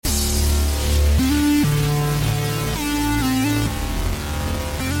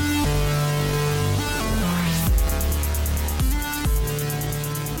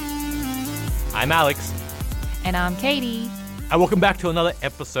I'm Alex. And I'm Katie. And welcome back to another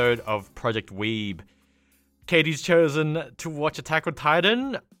episode of Project Weeb. Katie's chosen to watch Attack on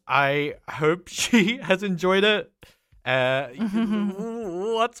Titan. I hope she has enjoyed it.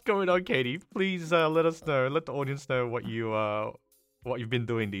 What's going on, Katie? Please let us know. Let the audience know what you've been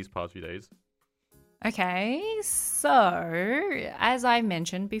doing these past few days. Okay, so as I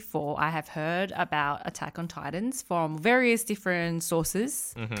mentioned before, I have heard about Attack on Titans from various different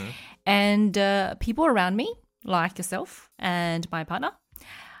sources. And people around me, like yourself and my partner,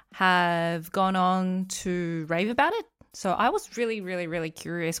 have gone on to rave about it. So I was really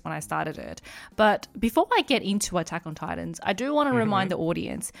curious when I started it. But before I get into Attack on Titans, I do want to remind the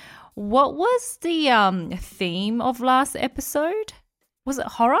audience, what was the theme of last episode? Was it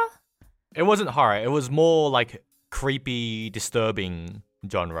horror? It wasn't horror. It was more like creepy, disturbing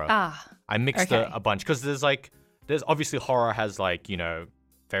genre. I mixed a bunch because there's obviously horror has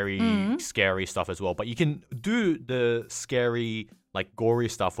very scary stuff as well. But you can do the scary, gory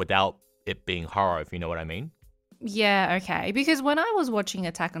stuff without it being horror, if you know what I mean. Yeah, okay. Because when I was watching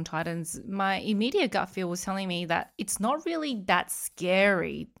Attack on Titans, my immediate gut feel was telling me that it's not really that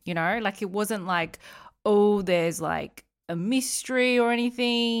scary, you know? Like, it wasn't like, oh, there's like a mystery or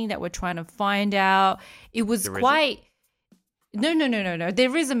anything that we're trying to find out. It was quite... No.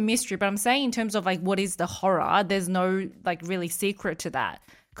 There is a mystery, but I'm saying in terms of like what is the horror, there's no like really secret to that.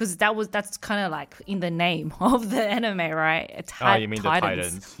 Because that's kind of like in the name of the anime, right? You mean Titans. The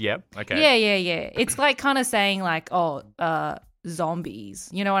Titans? Yep. Okay. Yeah. It's like kind of saying like, zombies.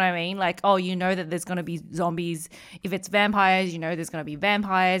 You know what I mean? Like, you know that there's going to be zombies. If it's vampires, you know there's going to be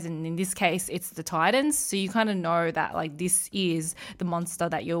vampires. And in this case, it's the Titans. So you kind of know that like this is the monster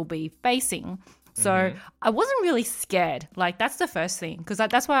that you'll be facing. So I wasn't really scared. Like, that's the first thing, because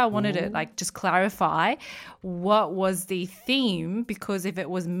that's why I wanted to like just clarify what was the theme, because if it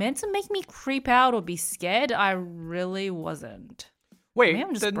was meant to make me creep out or be scared, I really wasn't. Wait, maybe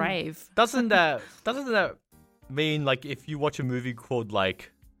I'm just brave. Doesn't that mean like if you watch a movie called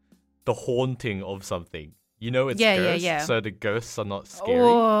like The Haunting of something, you know it's ghosts, yeah. so the ghosts are not scary?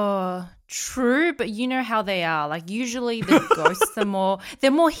 Oh, true, but you know how they are. Like, usually the ghosts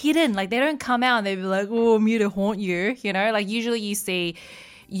they're more hidden. Like, they don't come out and they be like, oh, I'm here to haunt you, you know? Like, usually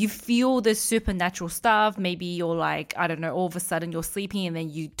you feel the supernatural stuff. Maybe you're like, I don't know, all of a sudden you're sleeping and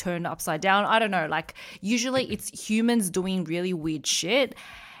then you turn upside down. I don't know. Like, usually it's humans doing really weird shit.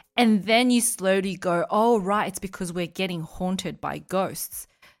 And then you slowly go, oh, right, it's because we're getting haunted by ghosts.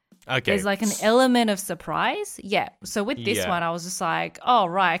 Okay. There's like an element of surprise. Yeah. So with this one, I was just like, oh,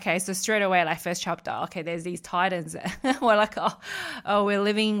 right. Okay. So straight away, like first chapter, okay, there's these Titans. We're like, oh, we're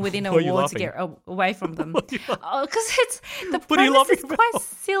living within a wall to get away from them. Because the premise is quite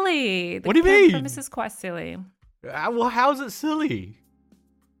silly. What do you mean? The premise is quite silly. Well, how is it silly?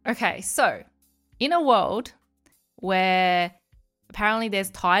 Okay. So in a world where apparently there's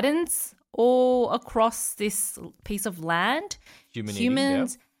Titans all across this piece of land,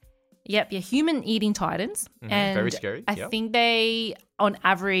 humans... Yep, human-eating Titans. And very scary. I think they, on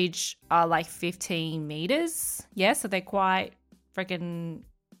average, are like 15 meters. Yeah, so they're quite freaking,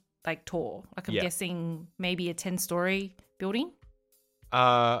 like, tall. Like, I'm guessing maybe a 10-story building.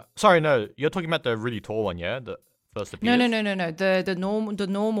 Sorry, no. You're talking about the really tall one, yeah? The first appears? No. The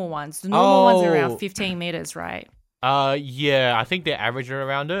normal ones. The normal ones are around 15 meters, right? Yeah, I think they're averaging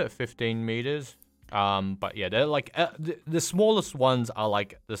around it, 15 meters. But yeah, they're like the smallest ones are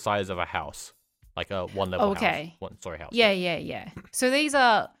like the size of a house, like a one-level house, one-story house. Yeah. So these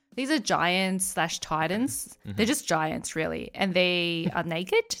are giants / Titans. They're just giants, really, and they are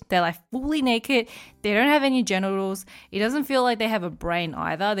naked. They're like fully naked. They don't have any genitals. It doesn't feel like they have a brain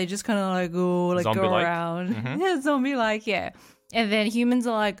either. They're just kind of like go around, zombie-like, yeah. And then humans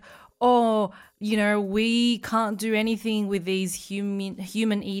are like, oh, you know, we can't do anything with these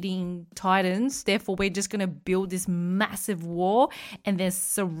human-eating Titans. Therefore, we're just going to build this massive wall and then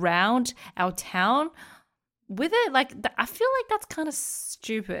surround our town with it. Like, I feel like that's kind of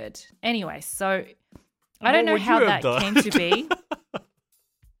stupid. Anyway, so I don't know how that came to be.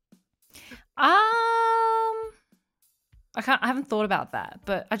 I haven't thought about that,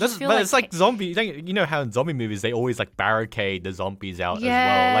 but I just feel like... But it's like zombie... You know how in zombie movies, they always like barricade the zombies out as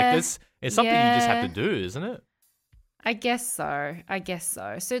well. Like this... It's something you just have to do, isn't it? I guess so.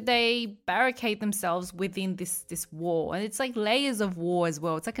 So they barricade themselves within this wall. And it's like layers of wall as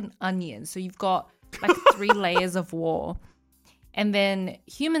well. It's like an onion. So you've got like 3 layers of wall. And then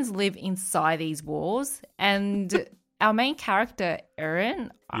humans live inside these walls. And our main character,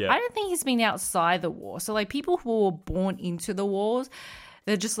 Eren, I don't think he's been outside the wall. So like people who were born into the walls,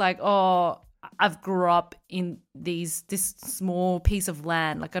 they're just like, oh, I've grew up in this small piece of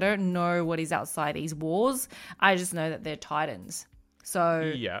land. Like, I don't know what is outside these walls. I just know that they're Titans.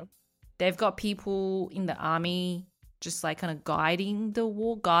 So yeah, they've got people in the army just like kind of guarding the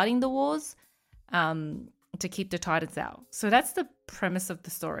wars, to keep the Titans out. So that's the premise of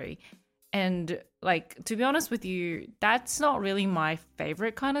the story. And like, to be honest with you, that's not really my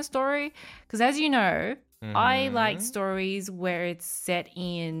favorite kind of story. Because as you know, I like stories where it's set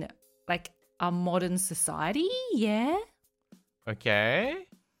in like a modern society. Yeah. Okay.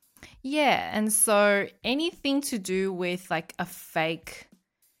 Yeah. And so anything to do with like a fake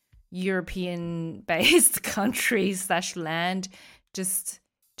European based country / land just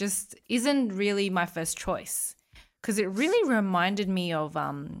isn't really my first choice. Because it really reminded me of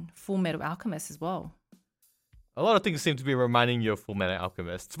Full Metal Alchemist as well. A lot of things seem to be reminding you of Full Metal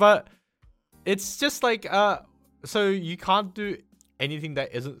Alchemist, but it's just like, so you can't do anything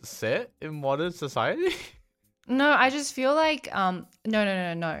that isn't set in modern society? No, I just feel like, no.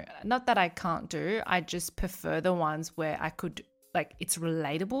 Not that I can't do. I just prefer the ones where I could, like, it's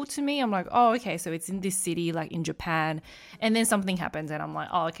relatable to me. I'm like, oh, okay, so it's in this city, like in Japan, and then something happens and I'm like,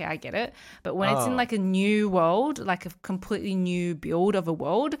 oh, okay, I get it. But when it's in like a new world, like a completely new build of a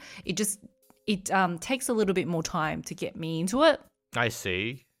world, it takes a little bit more time to get me into it. I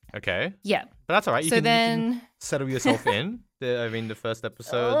see. Okay. Yeah. But that's all right. You can settle yourself in. The first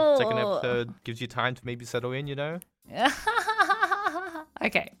episode, second episode gives you time to maybe settle in, you know?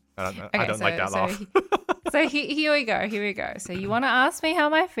 Okay. I don't like that laugh. So here we go. So you want to ask me how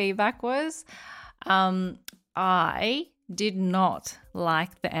my feedback was? I did not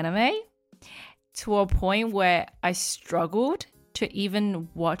like the anime to a point where I struggled to even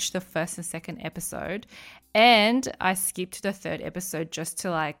watch the first and second episode, and I skipped the third episode just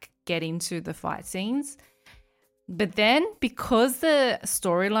to like get into the fight scenes. But then because the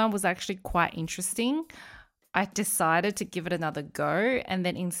storyline was actually quite interesting, I decided to give it another go, and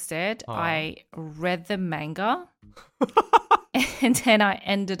then instead I read the manga and then I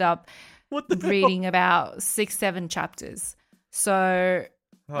ended up reading about 6-7 chapters. So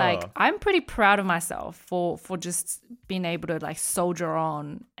like I'm pretty proud of myself for just being able to like soldier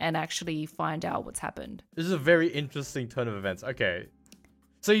on and actually find out what's happened. This is a very interesting turn of events. Okay.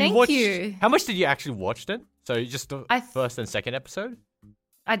 So Thank you. How much did you actually watch then? So just the first and second episode?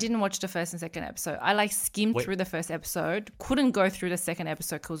 I didn't watch the first and second episode. I like skimmed through the first episode. Couldn't go through the second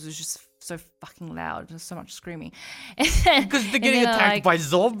episode because it was just so fucking loud. There's so much screaming. Because they're getting attacked by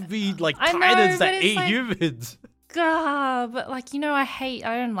zombie titans that eat humans. God, but like, you know, I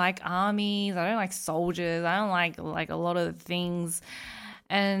don't like armies. I don't like soldiers. I don't like a lot of things.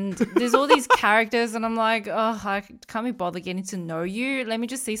 And there's all these characters and I'm like, oh, I can't be bothered getting to know you. Let me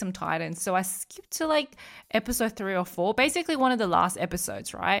just see some Titans. So I skipped to like episode 3 or 4, basically one of the last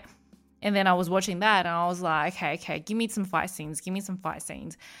episodes, right? And then I was watching that and I was like, okay, give me some fight scenes.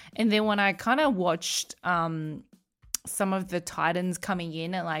 And then when I kind of watched some of the Titans coming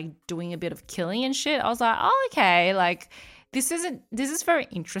in and like doing a bit of killing and shit, I was like, oh, okay, like this is very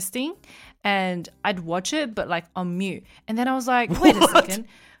interesting. And I'd watch it, but like on mute. And then I was like, wait a second.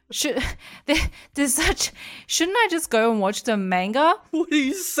 Shouldn't I just go and watch the manga? What are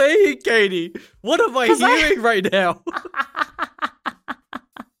you saying, Katie? What am I hearing right now?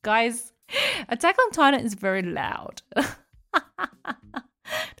 Guys, Attack on Titan is very loud.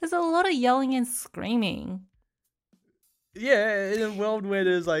 There's a lot of yelling and screaming. Yeah, in a world where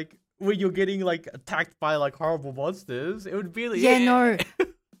there's like, where you're getting like attacked by like horrible monsters, it would be like... Yeah,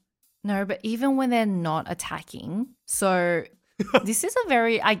 no, but even when they're not attacking, so this is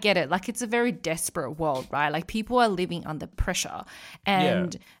I get it, like it's a very desperate world, right? Like people are living under pressure.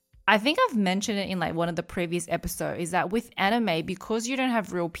 And I think I've mentioned it in like one of the previous episodes, is that with anime, because you don't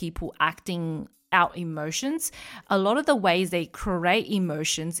have real people acting out emotions, a lot of the ways they create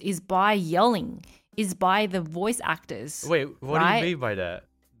emotions is by yelling, is by the voice actors. Wait, what do you mean by that?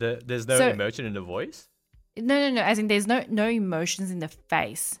 There's no emotion in the voice? No. As in, there's no emotions in the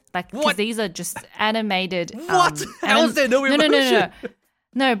face. Like, because these are just animated. What? How is there no emotion?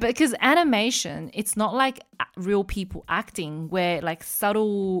 No, because animation, it's not like real people acting where like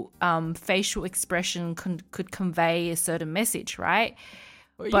subtle facial expression could convey a certain message, right?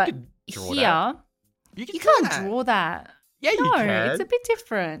 Well, but here, you can't draw that. Yeah, you can. No, it's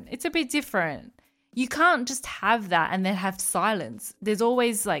a bit different. You can't just have that and then have silence. There's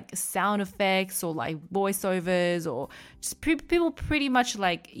always like sound effects or like voiceovers or just people pretty much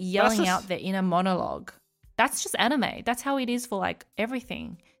like yelling out their inner monologue. That's just anime. That's how it is for like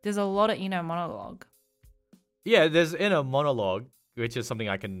everything. There's a lot of inner monologue. Yeah, there's inner monologue, which is something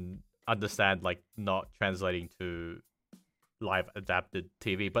I can understand, like not translating to live adapted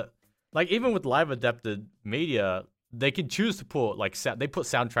TV. But Like even with live adapted media, they can choose to put like they put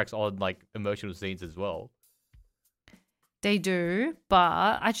soundtracks on like emotional scenes as well. They do,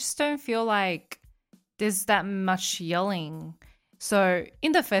 but I just don't feel like there's that much yelling. So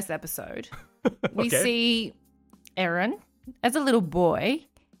in the first episode, we see Eren as a little boy,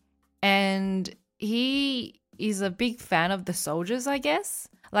 and he is a big fan of the soldiers, I guess.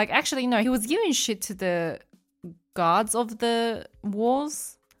 Like, actually, no, he was giving shit to the guards of the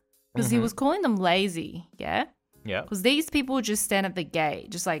wars because he was calling them lazy, yeah? Yeah. Because these people just stand at the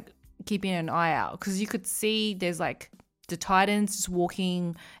gate, just like keeping an eye out, because you could see there's like the Titans just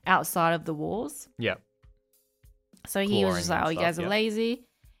walking outside of the walls. Yeah. So he was just like, oh, you guys are lazy.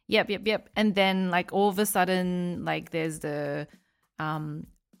 Yep. And then like all of a sudden, like there's the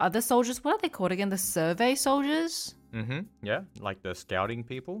other soldiers. What are they called again? The survey soldiers? Mm-hmm. Yeah, like the scouting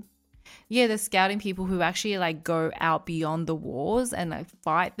people. Yeah, the scouting people who actually like go out beyond the walls and like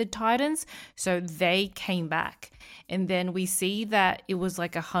fight the Titans. So they came back. And then we see that it was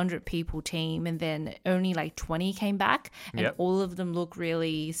like 100 people team, and then only like 20 came back, and all of them look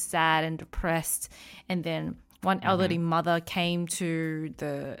really sad and depressed. And then one elderly mother came to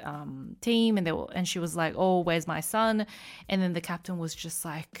the team, and she was like, "Oh, where's my son?" And then the captain was just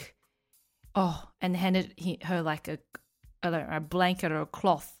like, "Oh," and handed her like a blanket or a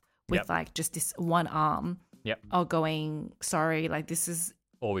cloth with like just this one arm. Yep. Oh, going, sorry, like this is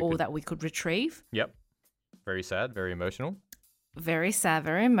all that we could retrieve. Yep. Very sad, very emotional. Very sad,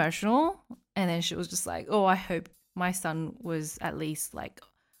 very emotional. And then she was just like, "Oh, I hope my son was at least like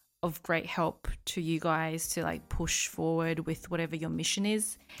of great help to you guys to like push forward with whatever your mission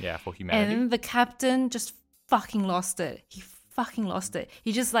is." Yeah, for humanity. And the captain just fucking lost it. He fucking lost it.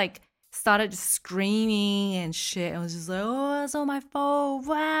 He just like started just screaming and shit. And was just like, "Oh, it's all my fault.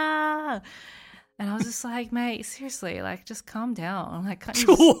 Wow." And I was just like, mate, seriously, like just calm down. Like, can't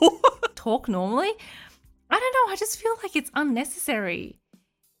you just talk normally? I don't know. I just feel like it's unnecessary.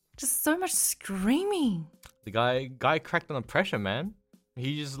 Just so much screaming. The guy cracked under pressure, man.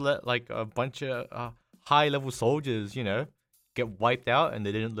 He just let like a bunch of high-level soldiers, get wiped out, and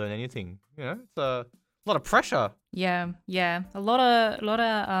they didn't learn anything. It's a lot of pressure. Yeah. A lot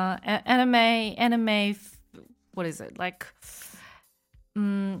of anime. What is it like?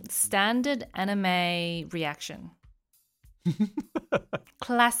 Standard anime reaction.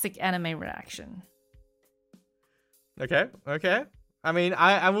 Classic anime reaction. Okay. I mean,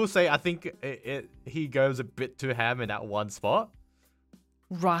 I will say I think he goes a bit too ham in that one spot.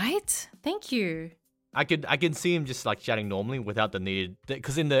 Right? Thank you. I can see him just like shouting normally without the need,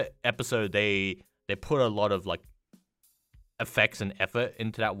 because in the episode they put a lot of like effects and effort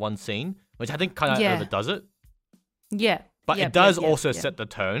into that one scene, which I think kind of overdoes it. Yeah. But it does also set the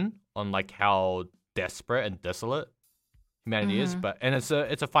tone on like how desperate and desolate humanity is. But it's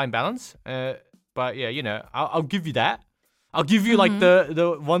a fine balance. But yeah, I'll give you that. I'll give you like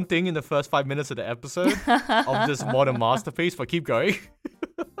the one thing in the first 5 minutes of the episode of this modern masterpiece, but keep going.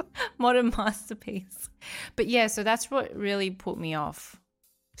 Modern masterpiece. But yeah, so that's what really put me off.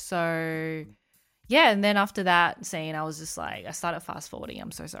 So yeah, and then after that scene, I was just like, I started fast forwarding.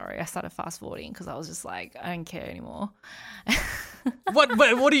 I'm so sorry. I started fast forwarding because I was just like, I don't care anymore.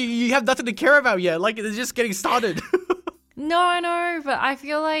 What do you have nothing to care about yet? Like, it's just getting started. No, I know, but I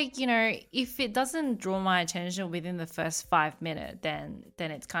feel like, if it doesn't draw my attention within the first 5 minutes, then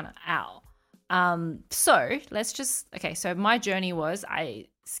it's kind of out. So let's just, so my journey was I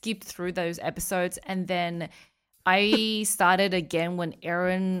skipped through those episodes, and then I started again when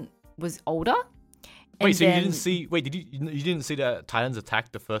Eren was older. Wait, so you didn't see, you didn't see the Titans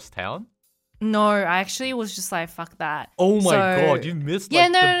attack the first town? No, I actually was just like, fuck that. Oh my God, you missed the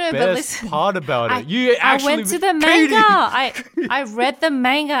best part about it. I went to the manga. I read the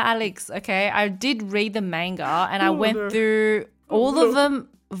manga, Alex, okay? I did read the manga, and I went through all of them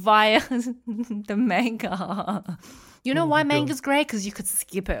via the manga. You know why manga's great? Because you could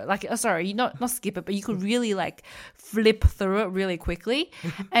skip it. Like, not skip it, but you could really like flip through it really quickly.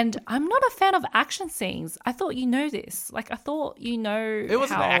 And I'm not a fan of action scenes. I thought this. Like, I thought It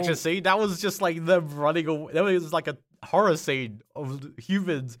wasn't an action scene. That was just like them running away. That was like a horror scene of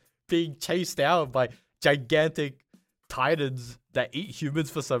humans being chased out by gigantic titans that eat humans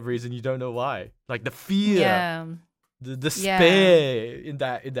for some reason. You don't know why. Like the fear, the despair in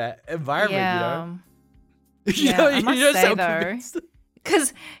that environment. Yeah, I must say though,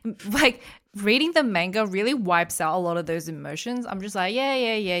 because like reading the manga really wipes out a lot of those emotions. I'm just like,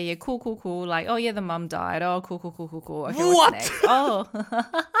 yeah, cool. Like, oh yeah, the mum died. Oh, cool. Okay, what's next? Oh,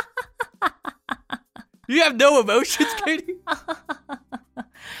 you have no emotions, Katie.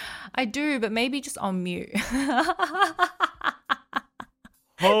 I do, but maybe just on mute.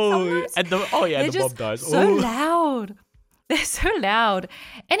 Oh, and the mom dies. So loud. They're so loud.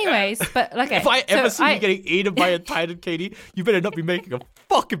 Anyways, but okay. If I ever see you getting eaten by a titan, Katie, you better not be making a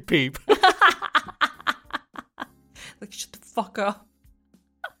fucking peep. Like, shut the fuck up.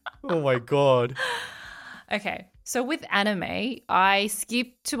 Oh my god. Okay, so with anime, I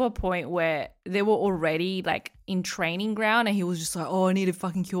skipped to a point where they were already like in training ground, and he was just like, "Oh, I need to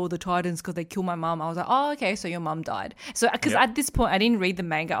fucking kill the Titans because they killed my mum." I was like, "Oh, okay, so your mum died." So because at this point, I didn't read the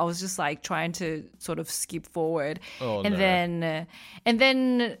manga, I was just like trying to sort of skip forward, then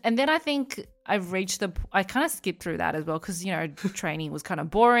I think I've reached I kind of skipped through that as well because training was kind of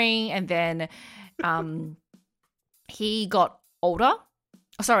boring, and then he got older.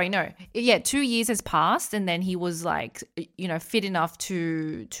 Sorry, no. Yeah, 2 years has passed, and then he was like, fit enough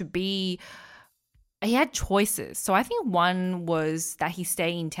to be. He had choices. So I think one was that he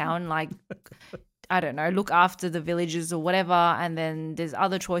stay in town, like, I don't know, look after the villagers or whatever. And then there's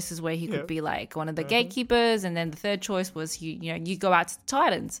other choices where he could be like one of the gatekeepers. And then the third choice was you go out to the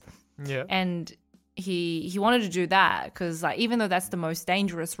Titans. Yeah. And he wanted to do that because like even though that's the most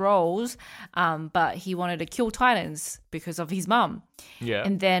dangerous roles, but he wanted to kill Titans because of his mum. Yeah.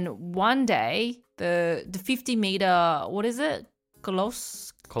 And then one day the 50-meter, what is it?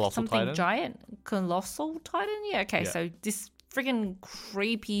 Colossal Titan? Giant? Colossal Titan? Yeah, okay. Yeah. So this freaking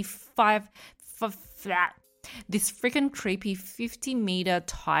creepy 50-meter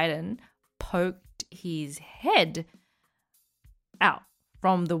Titan poked his head out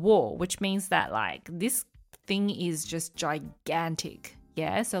from the wall, which means that like this thing is just gigantic.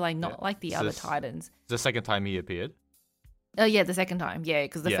 Yeah, so like not like the other Titans. The second time he appeared. Oh yeah, the second time. Yeah,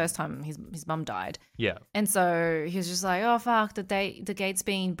 because the first time his mum died. Yeah. And so he was just like, oh fuck, the gate's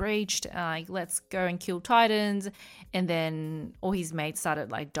being breached. Like let's go and kill Titans. And then all his mates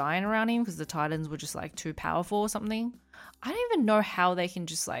started like dying around him because the Titans were just like too powerful or something. I don't even know how they can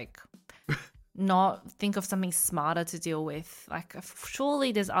just like not think of something smarter to deal with. Like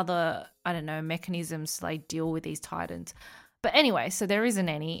surely there's other, I don't know, mechanisms to like deal with these Titans. But anyway, so there isn't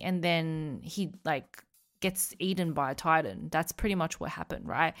any, and then he like gets eaten by a Titan. That's pretty much what happened,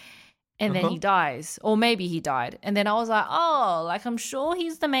 right? And then he dies, or maybe he died. And then I was like, oh, like I'm sure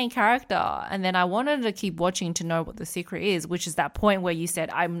he's the main character. And then I wanted to keep watching to know what the secret is, which is that point where you said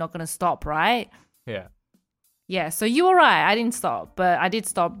I'm not going to stop, right? Yeah. Yeah, so you were right. I didn't stop, but I did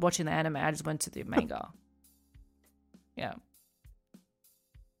stop watching the anime. I just went to the manga. Yeah.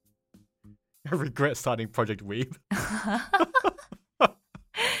 I regret starting Project Weeb.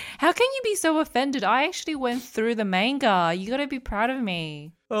 How can you be so offended? I actually went through the manga. You got to be proud of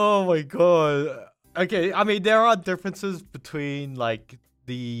me. Oh my god. Okay, I mean, there are differences between like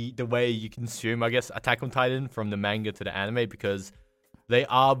the way you consume, I guess, Attack on Titan from the manga to the anime because they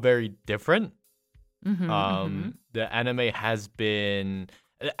are very different. The anime has been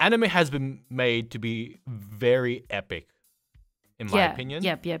made to be very epic, in my opinion.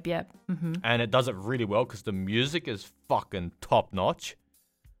 Yep. And it does it really well because the music is fucking top notch.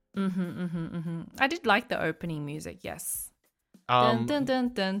 I did like the opening music. Yes. Dun, dun, dun,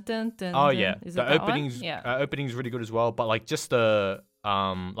 dun, dun, dun, oh dun. yeah, Is the it that opening's one? Yeah. Opening's really good as well. But like just the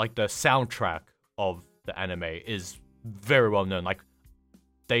soundtrack of the anime is very well known. Like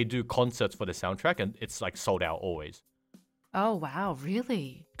they do concerts for the soundtrack, and it's like sold out always. Oh wow,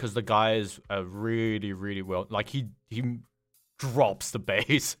 really? Because the guy is really, really well. Like he drops the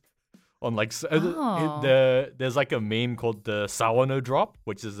bass on like there's like a meme called the Sawano drop,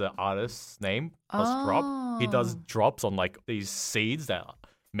 which is the artist's name plus drop. He does drops on like these seeds that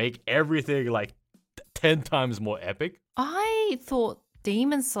make everything like 10 times more epic. I thought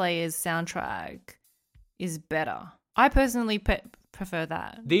Demon Slayer's soundtrack is better. I personally prefer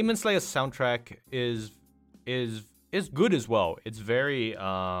that. Demon Slayer's soundtrack is good as well. It's very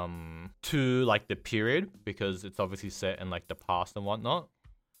to like the period because it's obviously set in like the past and whatnot.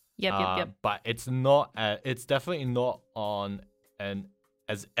 Yep. But it's not. It's definitely not on an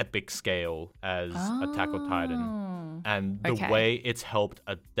as epic scale as Attack on Titan, and the way it's helped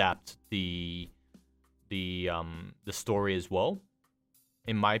adapt the story as well,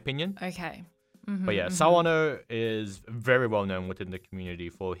 in my opinion. Okay. But yeah, Sawano is very well known within the community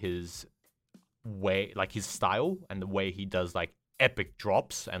for his way, like his style and the way he does like epic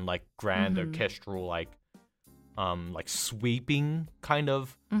drops and like grand orchestral like sweeping kind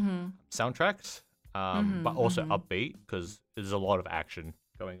of soundtracks, but also upbeat because there's a lot of action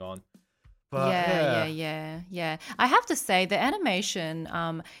going on. But, yeah. I have to say the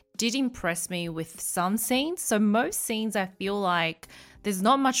animation did impress me with some scenes. So most scenes I feel like there's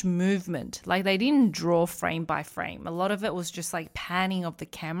not much movement. Like they didn't draw frame by frame. A lot of it was just like panning of the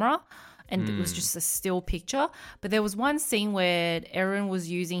camera and it was just a still picture. But there was one scene where Eren was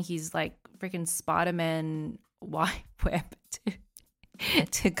using his like freaking Spider-Man white web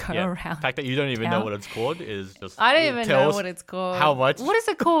to go around. The fact that you don't even know what it's called is just... I don't even know what it's called. How much? What is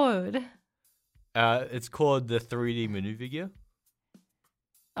it called? It's called the 3D maneuver gear.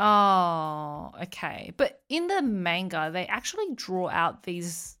 Oh, okay. But in the manga, they actually draw out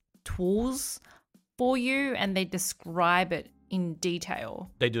these tools for you and they describe it in detail.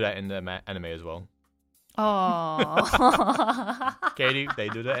 They do that in the anime as well. Oh. Katie, they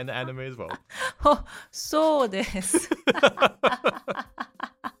do that in the anime as well. Oh, so this.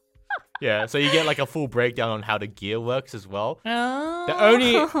 Yeah, so you get like a full breakdown on how the gear works as well. Oh. The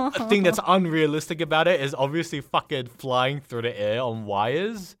only thing that's unrealistic about it is obviously fucking flying through the air on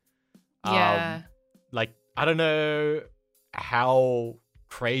wires. Yeah. Like, I don't know how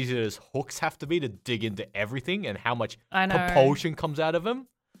crazy those hooks have to be to dig into everything and how much propulsion comes out of them.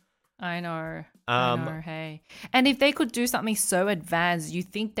 I know, hey. And if they could do something so advanced, you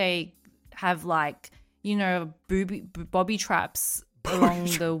think they have like, you know, bobby traps along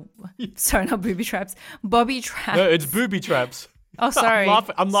the... Sorry, not booby traps. Bobby traps. No, it's booby traps. Oh, sorry.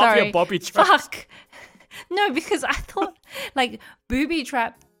 I'm laughing at bobby traps. Fuck. No, because I thought like booby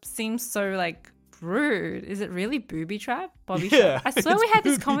trap seems so like rude. Is it really booby trap? Bobby trap? I swear we had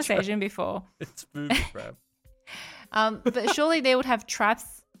this conversation before. It's booby trap. But surely they would have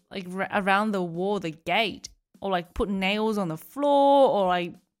traps like around the wall, the gate, or like put nails on the floor, or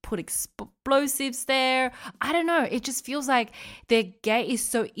like put explosives there. I don't know. It just feels like their gate is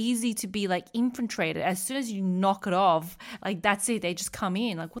so easy to be like infiltrated. As soon as you knock it off, like that's it. They just come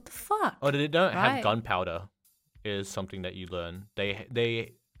in. Like what the fuck? Oh, they don't have gunpowder. Is something that you learn.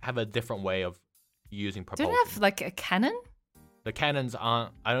 They have a different way of using propulsion. Don't they have like a cannon? The cannons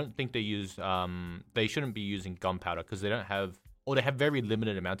aren't. I don't think they use. They shouldn't be using gunpowder because they don't have. Or they have very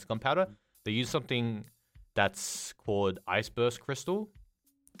limited amounts of gunpowder. They use something that's called ice burst crystal,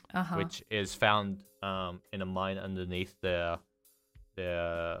 which is found in a mine underneath their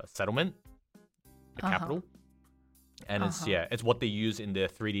settlement, the capital. And it's what they use in their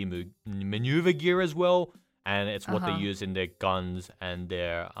 3D maneuver gear as well, and it's what they use in their guns and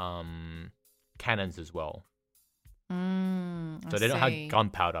their cannons as well. So they don't have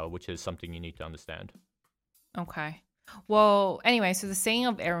gunpowder, which is something you need to understand. Okay. Well, anyway, so the scene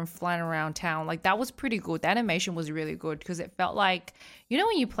of Eren flying around town, like that was pretty good. The animation was really good because it felt like, you know,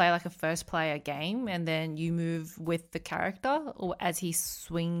 when you play like a first player game and then you move with the character or as he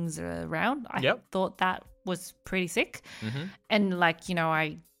swings around. I thought that was pretty sick. And like, you know,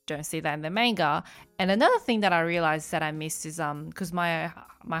 I don't see that in the manga. And another thing that I realized that I missed is because my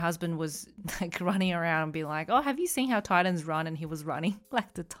husband was like running around and being like, oh, have you seen how Titans run? And he was running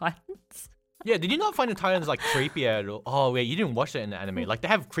like the Titans. Yeah, did you not find the Titans like creepy at all? Oh, wait, you didn't watch that in the anime. Like, they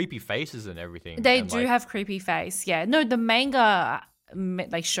have creepy faces and everything. They do have creepy face, yeah. No, the manga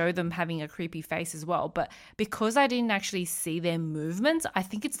like show them having a creepy face as well. But because I didn't actually see their movements, I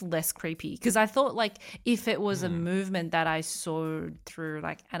think it's less creepy. Because I thought like if it was a movement that I saw through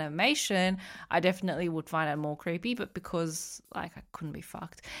like animation, I definitely would find it more creepy. But because like I couldn't be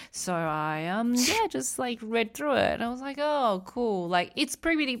fucked, so I just like read through it and I was like, oh cool, like it's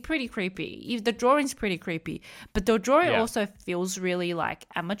pretty creepy. The drawing's pretty creepy, but the drawing also feels really like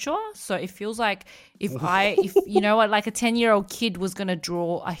amateur. So it feels like if you know what, like a 10-year-old kid was gonna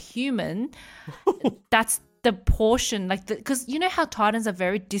draw a human, that's the portion, like because you know how Titans are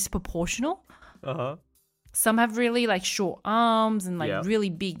very disproportional. Some have really like short arms and like really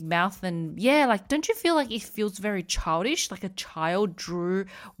big mouth, and like don't you feel like it feels very childish? Like a child drew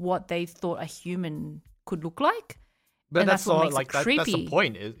what they thought a human could look like. But that's not like that's the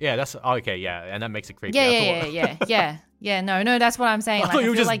point. That's okay. Yeah, and that makes it creepy. Yeah. No, that's what I'm saying. I thought you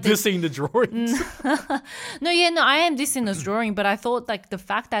were just like dissing the drawings. No, I am dissing this drawing, but I thought like the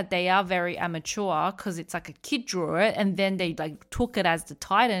fact that they are very amateur because it's like a kid drew it, and then they like took it as the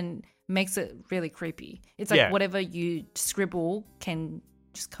Titan makes it really creepy. It's like whatever you scribble can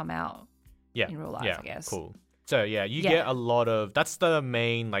just come out in real life. I guess. Cool. So you get a lot of that's the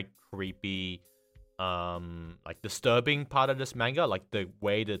main like creepy. Like disturbing part of this manga, like the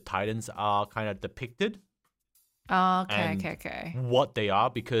way the Titans are kind of depicted. Okay. What they are,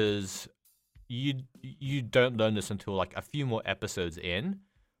 because you don't learn this until like a few more episodes in.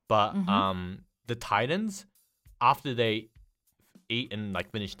 But the Titans, after they eat and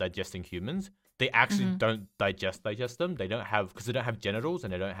like finish digesting humans, they actually don't digest them. They don't have, because they don't have genitals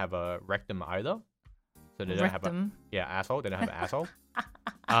and they don't have a rectum either. So they don't have asshole. They don't have an asshole.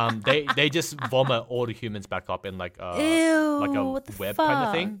 They just vomit all the humans back up in like a web kind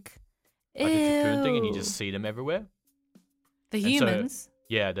of thing, like a cocoon thing, and you just see them everywhere. The humans.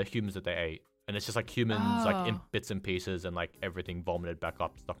 The humans that they ate, and it's just like humans like in bits and pieces, and like everything vomited back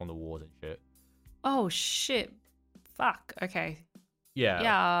up, stuck on the walls and shit. Oh shit! Fuck. Okay.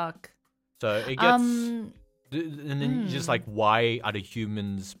 Yeah. Yuck. So it gets, and then just like, why are the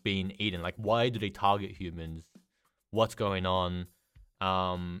humans being eaten? Like, why do they target humans? What's going on?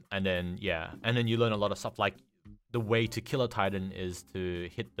 And then you learn a lot of stuff, like the way to kill a Titan is to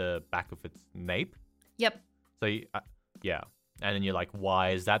hit the back of its nape. Yep. So and then you're like, why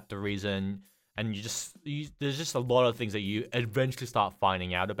is that the reason? And there's just a lot of things that you eventually start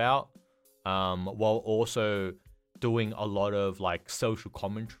finding out about, while also doing a lot of like social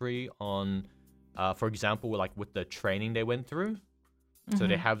commentary on, for example, like with the training they went through. So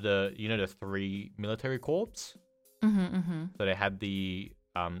they have the 3 military corps. So they had the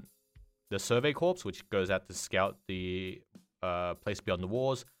survey corps, which goes out to scout the place beyond the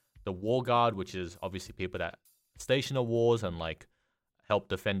walls. The war guard, which is obviously people that station the walls and like help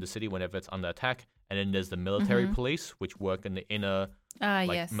defend the city whenever it's under attack. And then there's the military police, which work in the inner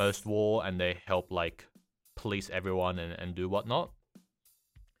most wall, and they help like police everyone and do whatnot.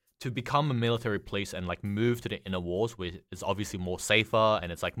 To become a military police and like move to the inner walls, which is obviously more safer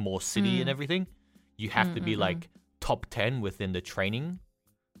and it's like more city and everything, you have to be like top 10 within the training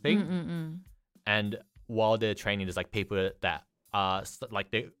thing. And while they're training, there's like people that are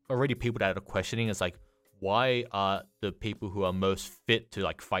like, they're already people that are questioning. It's like, why are the people who are most fit to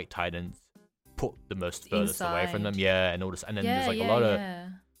like fight Titans put the most furthest away from them? And all this. And then there's like a lot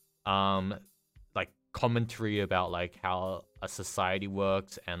of like commentary about like how a society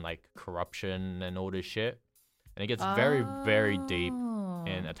works and like corruption and all this shit. And it gets very, very deep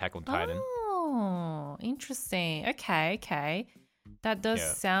in Attack on Titan. Oh, interesting. Okay. That does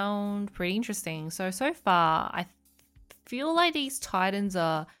sound pretty interesting. So far, I feel like these Titans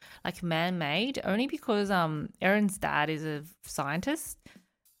are like man-made only because Eren's dad is a scientist,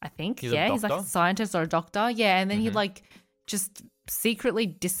 I think. He's like a scientist or a doctor. Yeah, and then he like just secretly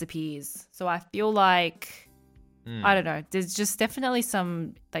disappears. So I feel like, I don't know, there's just definitely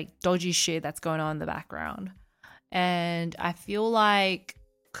some like dodgy shit that's going on in the background. And I feel like,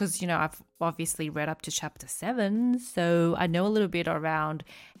 because, I've obviously read up to chapter 7, so I know a little bit around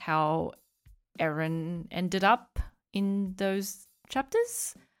how Eren ended up in those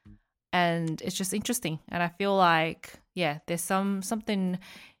chapters. And it's just interesting. And I feel like, there's something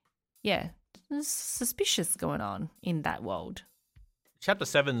suspicious going on in that world. Chapter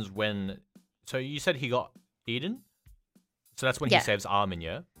 7's when, so you said he got eaten? So that's when he saves Armin,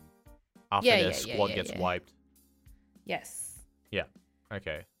 yeah? After their squad gets wiped. Yes. Yeah.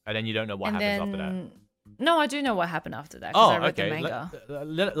 Okay. And then you don't know what happens after that. No, I do know what happened after that because I read the manga.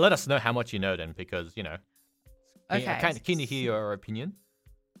 Let us know how much you know then, because, Okay. I'm keen to hear your opinion.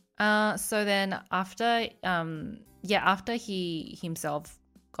 So then after he himself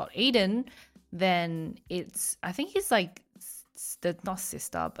got eaten, then I think he's like, not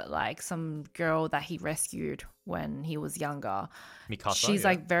sister, but like some girl that he rescued when he was younger. Mikasa. She's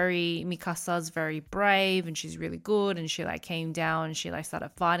like Mikasa's very brave and she's really good, and she like came down and she like started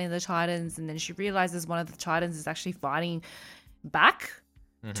fighting the Titans, and then she realizes one of the Titans is actually fighting back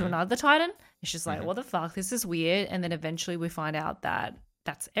to another Titan. And she's like, what the fuck? This is weird. And then eventually we find out that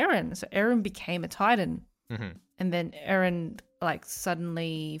that's Eren. So Eren became a Titan. And then Eren like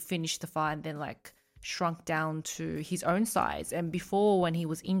suddenly finished the fight and then like shrunk down to his own size. And before, when he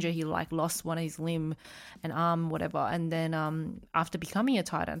was injured, he like lost one of his limb and arm, whatever. And then after becoming a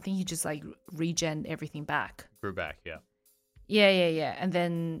Titan, I think he just like regen everything back. Grew back, yeah. Yeah. And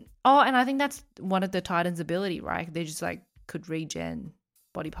then, and I think that's one of the Titans' ability, right? They just like could regen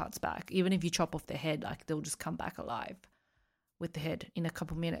body parts back. Even if you chop off their head, like they'll just come back alive with the head in a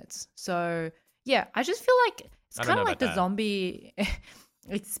couple minutes. So yeah, I just feel like it's kind of like the zombie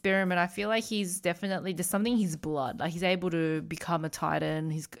experiment. I feel like there's something in his blood. Like he's able to become a Titan.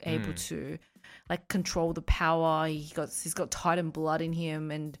 He's able to like control the power. He's got Titan blood in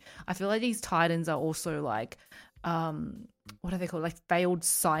him. And I feel like these Titans are also like, what are they called? Like failed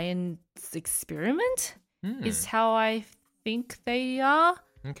science experiment is how I think they are.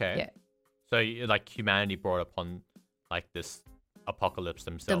 Okay. Yeah. So like humanity brought upon like this apocalypse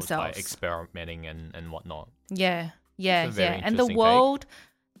themselves. By experimenting and whatnot. Yeah. And the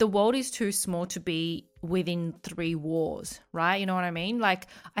world is too small to be within 3 wars, right? You know what I mean? Like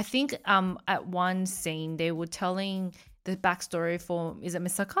I think at one scene they were telling the backstory for, is it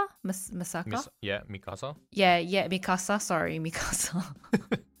Misaka? Misaka? Mikasa. Yeah, Mikasa. Sorry, Mikasa.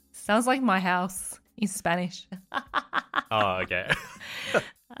 Sounds like my house in Spanish. Oh, okay.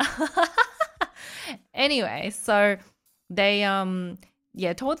 Anyway, so they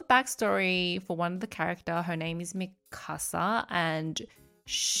told the backstory for one of the character. Her name is Mikasa, and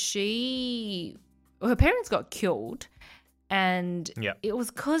her parents got killed, and it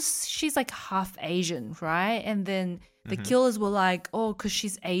was because she's like half Asian, right? And then the killers were like, oh, because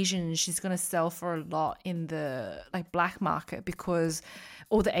she's Asian, she's gonna sell for a lot in the like black market because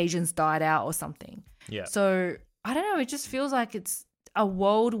all the Asians died out or something. Yeah. So I don't know. It just feels like it's a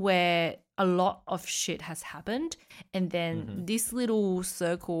world where a lot of shit has happened, and then this little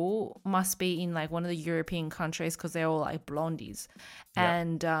circle must be in like one of the European countries because they're all like blondies,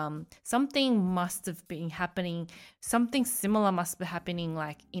 and something must have been happening. Something similar must be happening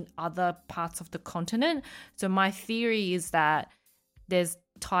like in other parts of the continent. So my theory is that there's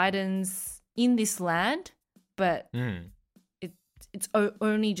Titans in this land, but it's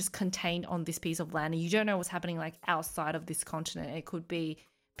only just contained on this piece of land, and you don't know what's happening like outside of this continent. It could be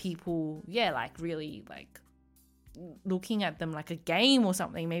people, like really like looking at them like a game or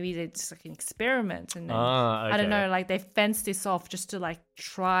something. Maybe it's just like an experiment, and then, I don't know, like they fenced this off just to like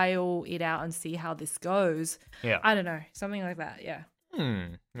trial it out and see how this goes. Yeah, I don't know, something like that. Yeah.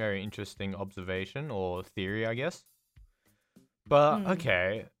 Very interesting observation or theory, I guess. But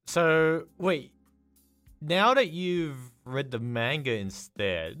okay, so wait. Now that you've read the manga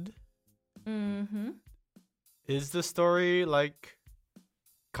instead, is the story like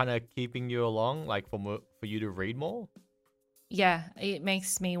kind of keeping you along, like for you to read more? Yeah, it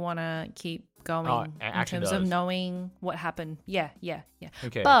makes me want to keep going in terms of knowing what happened. Yeah.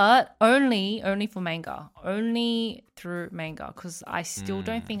 Okay. But only for manga, only through manga, because I still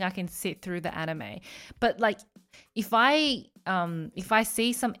don't think I can sit through the anime. But like, if I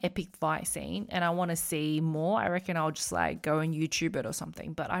see some epic fight scene and I want to see more, I reckon I'll just like go and YouTube it or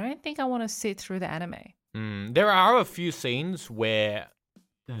something. But I don't think I want to sit through the anime. There are a few scenes where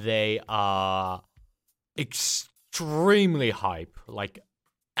they are extremely hype, like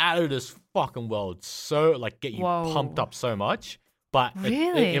out of this fucking world. So like get you pumped up so much, but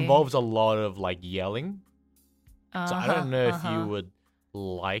it involves a lot of like yelling. So I don't know if you would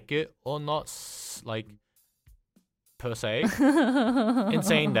like it or not, like per se. In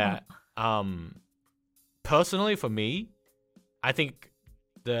saying that, personally for me, I think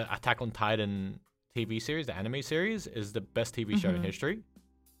the Attack on Titan TV series, the anime series, is the best TV show in history.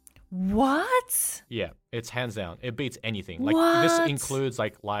 What? Yeah, it's hands down. It beats anything. Like this includes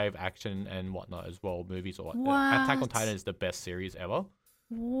like live action and whatnot as well, movies or whatnot. Attack on Titan is the best series ever.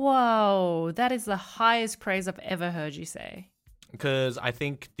 Whoa, that is the highest praise I've ever heard you say. Because I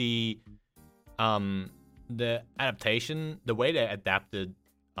think the adaptation, the way they adapted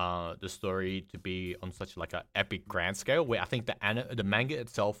the story to be on such like an epic grand scale, where I think the manga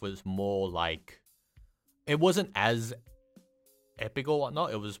itself was more like, it wasn't as epic or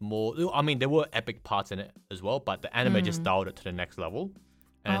whatnot. It was more, I mean, there were epic parts in it as well, but the anime just dialed it to the next level.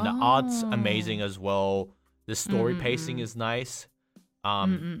 And the art's amazing as well. The story pacing is nice.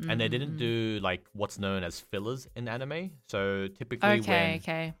 And they didn't do like what's known as fillers in anime. So typically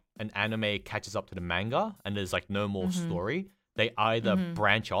when an anime catches up to the manga and there's like no more story, they either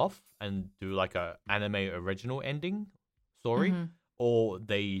branch off and do like a anime original ending story, or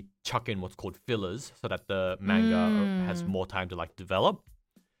they chuck in what's called fillers so that the manga has more time to like develop.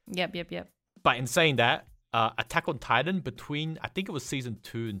 Yep. But in saying that, Attack on Titan, between I think it was season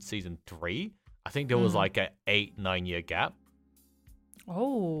 2 and season 3, I think there was like a 8-9 year gap.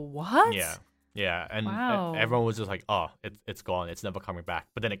 Oh, what? Yeah, and everyone was just like, oh, it's gone, it's never coming back.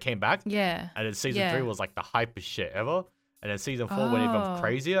 But then it came back. Yeah. And then season 3 was like the hypest shit ever. And then season 4 went even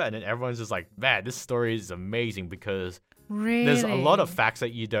crazier. And then everyone's just like, man, this story is amazing because there's a lot of facts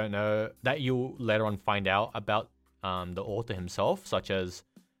that you don't know that you'll later on find out about the author himself, such as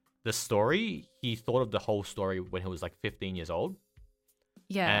the story. He thought of the whole story when he was like 15 years old.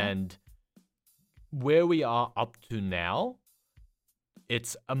 Yeah. And where we are up to now,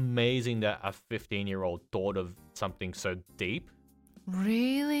 it's amazing that a 15-year-old thought of something so deep.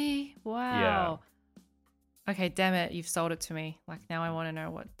 Really? Wow. Yeah. Okay, damn it. You've sold it to me. Like, now I want to know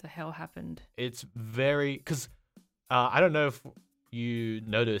what the hell happened. It's very... Because I don't know if you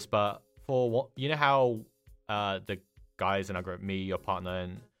noticed, but you know how the guys in our group, me, your partner,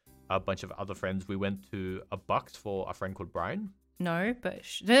 and a bunch of other friends, we went to a Bucks for a friend called Brian? No, but...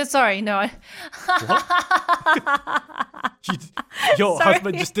 sorry, no. What? Your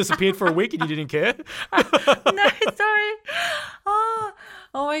husband just disappeared for a week and you didn't care? No, sorry. Oh,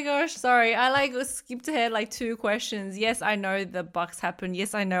 Oh my gosh, sorry. I like skipped ahead like 2 questions. Yes, I know the Bucks happened.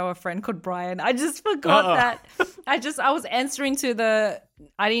 Yes, I know a friend called Brian. I just forgot that. I was answering to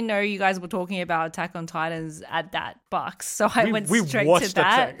I didn't know you guys were talking about Attack on Titans at that Bucks. So I went straight to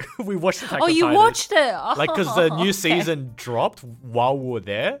that. We watched Attack on Titans. Oh, you watched it? Oh, like, because the new season dropped while we were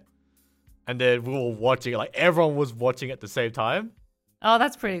there. And then we were watching it. Like, everyone was watching at the same time. Oh,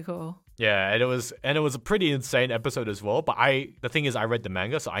 that's pretty cool. Yeah, and it was a pretty insane episode as well. But the thing is, I read the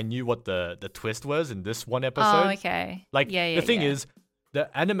manga, so I knew what the twist was in this one episode. Oh, okay. Like, the thing is,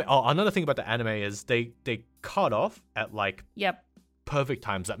 the anime. Oh, another thing about the anime is they cut off at like perfect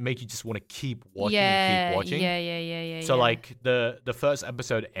times that make you just want to keep watching and keep watching. Yeah. So like the first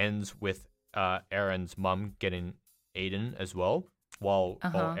episode ends with Eren's mum getting Aiden as well, while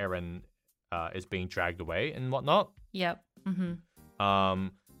Eren is being dragged away and whatnot. Yep. Mm-hmm.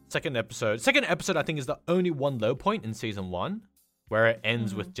 Second episode, I think, is the only one low point in season 1, where it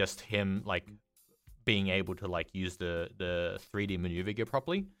ends with just him like being able to like use the 3D maneuver gear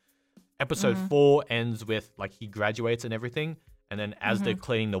properly. Episode 4 ends with like he graduates and everything, and then as they're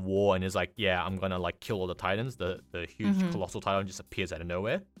clearing the war and is like, yeah, I'm gonna like kill all the Titans. The huge colossal Titan just appears out of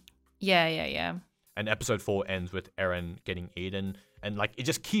nowhere. Yeah. And episode 4 ends with Eren getting Aiden, and like it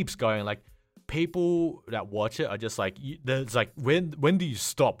just keeps going. Like, people that watch it are just like, there's like, when do you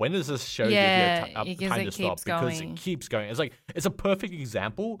stop? When does this show give you time to stop? Because it keeps going. It's like, it's a perfect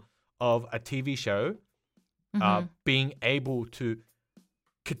example of a TV show being able to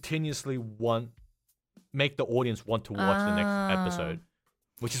continuously make the audience want to watch the next episode,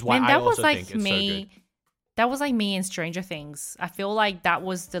 which is why I also think it's so good. That was like me in Stranger Things. I feel like that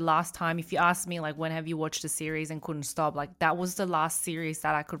was the last time, if you ask me, like, when have you watched a series and couldn't stop? Like, that was the last series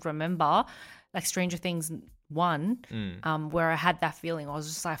that I could remember, like Stranger Things 1, where I had that feeling. I was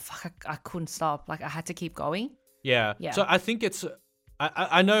just like, fuck, I couldn't stop. Like, I had to keep going. Yeah. So I think it's,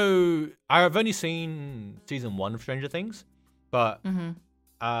 I know, I've only seen season 1 of Stranger Things, but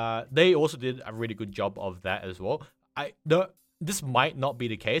they also did a really good job of that as well. This might not be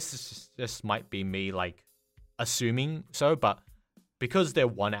the case. This might be me, like, assuming so, but because they're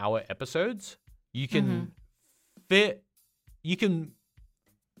 1 hour episodes, you can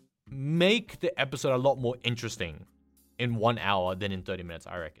make the episode a lot more interesting in 1 hour than in 30 minutes,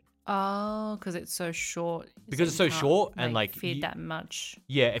 I reckon. Oh, because it's so short. Because it's so short and like feed that much.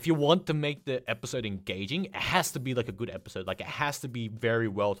 Yeah, if you want to make the episode engaging, it has to be like a good episode. Like, it has to be very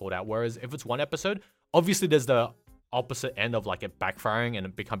well thought out. Whereas if it's 1 episode, obviously there's the opposite end of like it backfiring and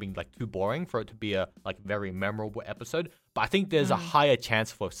it becoming like too boring for it to be a like very memorable episode. But I think there's a higher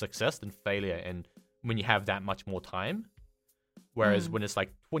chance for success than failure, and when you have that much more time. Whereas when it's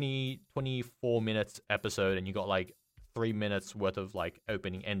like 24 minutes episode and you got like 3 minutes worth of like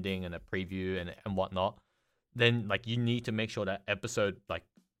opening, ending, and a preview and whatnot, then like you need to make sure that episode like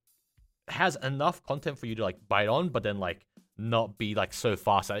has enough content for you to like bite on, but then like not be like so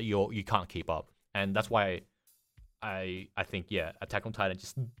fast that you can't keep up. And that's why I think, yeah, Attack on Titan,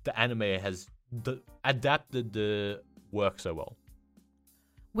 just the anime has adapted the work so well.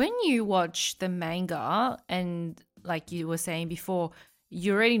 When you watch the manga, and like you were saying before,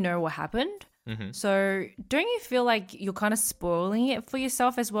 you already know what happened. So don't you feel like you're kind of spoiling it for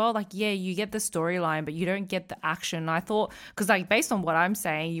yourself as well? Like, yeah, you get the storyline, but you don't get the action. I thought, because like based on what I'm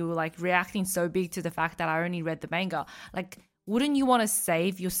saying, you were like reacting so big to the fact that I only read the manga. Like, wouldn't you want to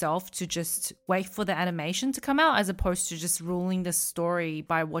save yourself to just wait for the animation to come out as opposed to just ruling the story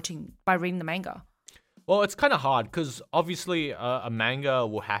by reading the manga? Well, it's kind of hard because obviously a manga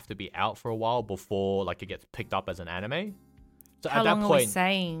will have to be out for a while before like it gets picked up as an anime. So how at that long point, are we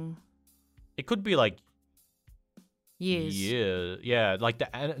saying? It could be like years. Yeah. Like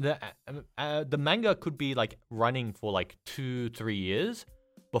the manga could be like running for like 2-3 years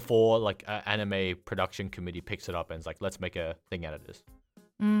before like an anime production committee picks it up and is like, let's make a thing out of this.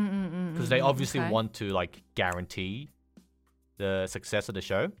 Because they obviously want to like guarantee the success of the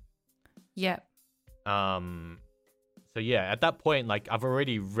show. Yeah. So yeah, at that point, like I've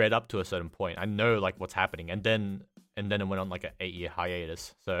already read up to a certain point. I know like what's happening, and then it went on like an 8-year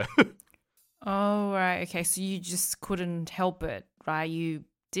hiatus. So. Oh, right. Okay. So you just couldn't help it, right? You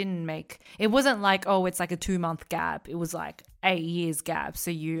didn't it wasn't like, oh, it's like a 2-month gap. It was like 8 years gap.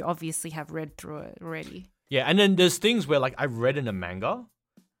 So you obviously have read through it already. Yeah. And then there's things where like I read in a manga,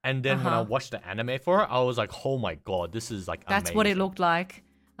 and then when I watched the anime for it, I was like, oh my God, this is like That's amazing. what it looked like.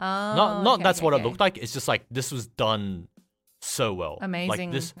 Not that's what it looked like. It's just like, this was done so well.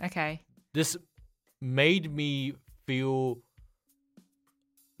 Amazing. Like this made me feel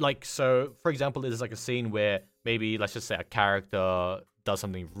like, so for example, there's like a scene where maybe let's just say a character does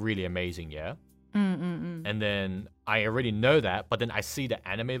something really amazing, yeah, And then I already know that, but then I see the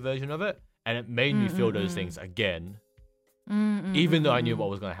anime version of it, and it made me feel those things again. Even though I knew what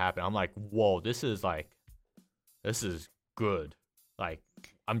was going to happen. I'm like, whoa, this is good. Like,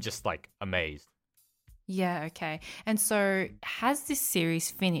 I'm just like amazed. Yeah, okay. And so, has this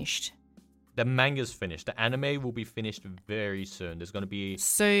series finished? The manga's finished. The anime will be finished very soon. There's going to be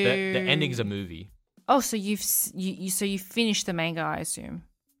the ending's a movie. Oh, so you finished the manga, I assume.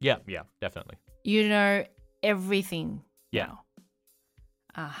 Yeah, definitely. You know everything. Yeah. Now.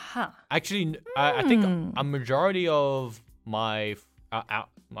 Aha. Actually, I think a majority of my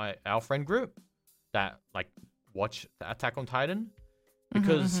our friend group that like watch the Attack on Titan,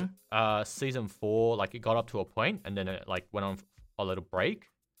 because season 4 like it got up to a point and then it like went on a little break,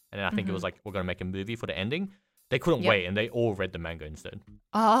 and then I think it was like we're gonna make a movie for the ending. They couldn't wait, and they all read the manga instead.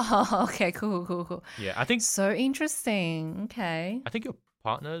 Oh, okay, cool. Yeah, I think so interesting. Okay. I think your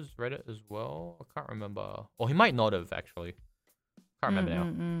partner's read it as well. I can't remember, or he might not have actually. Can't remember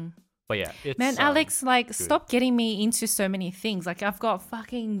now. But yeah, it's man, Alex, like, good. Stop getting me into so many things. Like, I've got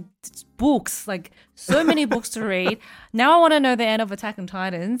fucking books, like so many books to read. Now I want to know the end of Attack on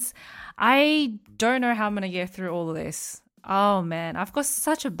Titans. I don't know how I'm gonna get through all of this. Oh man, I've got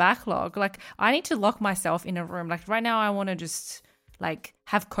such a backlog. Like, I need to lock myself in a room. Like right now, I want to just like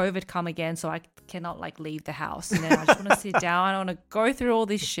have COVID come again, so I cannot like leave the house. And then I just want to sit down. I want to go through all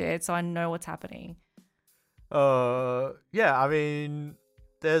this shit, so I know what's happening. Yeah, I mean,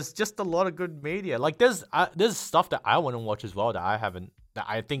 there's just a lot of good media. Like, there's stuff that I want to watch as well that I haven't, that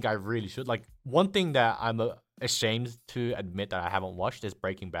I think I really should. Like, one thing that I'm ashamed to admit that I haven't watched is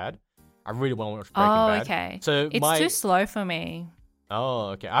Breaking Bad. I really want to watch Breaking Bad. Oh, okay. So it's too slow for me.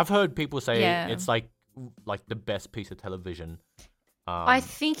 Oh, okay. I've heard people say it's like the best piece of television. I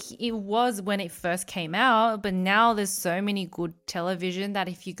think it was when it first came out, but now there's so many good television that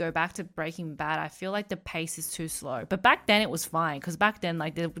if you go back to Breaking Bad, I feel like the pace is too slow. But back then it was fine, because back then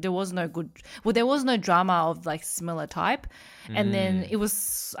like there was no there was no drama of like similar type. And then it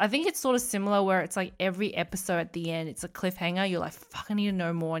was, I think it's sort of similar where it's like every episode at the end, it's a cliffhanger. You're like, fuck, I need to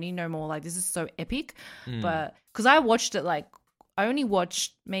know more. Like, this is so epic. But because I watched it, like I only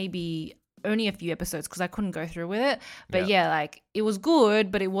watched maybe only a few episodes because I couldn't go through with it. But yeah, like it was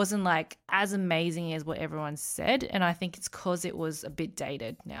good, but it wasn't like as amazing as what everyone said. And I think it's because it was a bit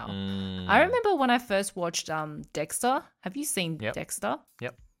dated now. I remember when I first watched Dexter. Have you seen Dexter?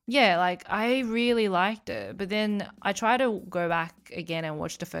 Yep. Yeah, like I really liked it. But then I tried to go back again and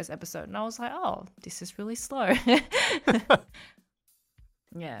watch the first episode, and I was like, oh, this is really slow.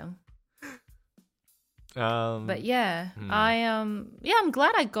 Yeah. But yeah, I'm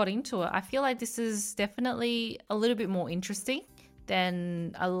glad I got into it. I feel like this is definitely a little bit more interesting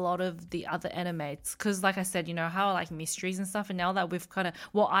than a lot of the other animates, because like I said, you know how I like mysteries and stuff, and now that we've kind of,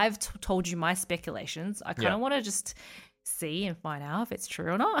 well, I've told you my speculations, I kind of want to just see and find out if it's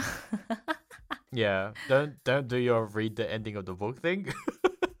true or not. Yeah, don't do your read the ending of the book thing.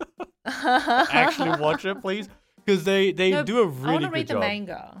 Actually watch it, please, because they do a really good job. I want to read the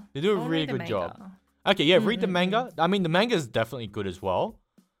manga. They do a really good job. Okay, yeah, read the manga. I mean, the manga is definitely good as well.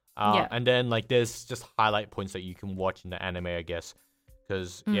 And then like there's just highlight points that you can watch in the anime, I guess,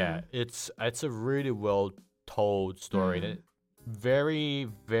 because it's a really well told story, and it's very,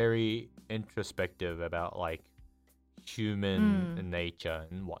 very introspective about like human nature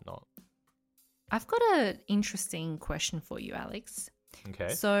and whatnot. I've got an interesting question for you, Alex.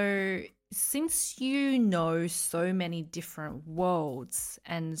 Okay. So, since you know so many different worlds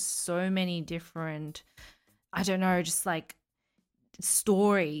and so many different, I don't know, just like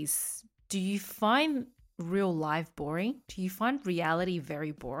stories, do you find real life boring? Do you find reality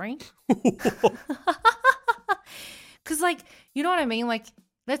very boring? Because, like, you know what I mean? Like,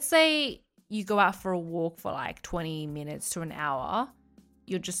 let's say you go out for a walk for like 20 minutes to an hour.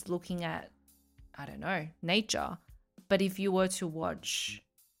 You're just looking at, I don't know, nature. But if you were to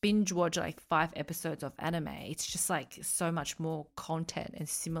binge watch like 5 episodes of anime, it's just like so much more content and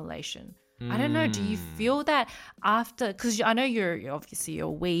simulation. I don't know. Do you feel that after? Because I know you're obviously a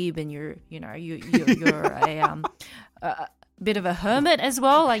weeb, and you're a bit of a hermit as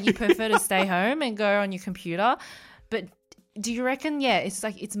well. Like you prefer to stay home and go on your computer. But do you reckon? Yeah, it's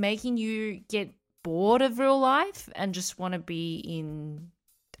like it's making you get bored of real life and just want to be in,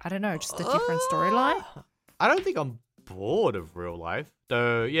 I don't know, just a different storyline. I don't think I'm bored of real life,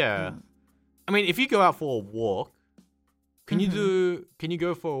 though. Yeah, I mean, if you go out for a walk, can you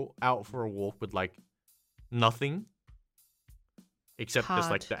go out for a walk with like nothing except just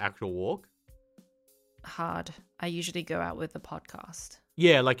like the actual walk? Hard. I usually go out with a podcast.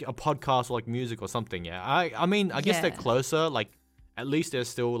 Yeah, like a podcast or like music or something. Yeah, I mean, I guess they're closer. Like at least there's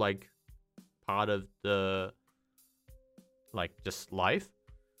still like part of the like just life,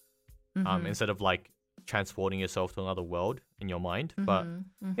 instead of like transporting yourself to another world in your mind. But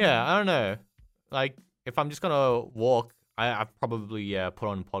yeah, I don't know. Like if I'm just gonna walk, I probably put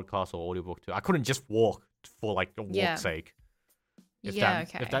on a podcast or audiobook too. I couldn't just walk for like the walk's sake. If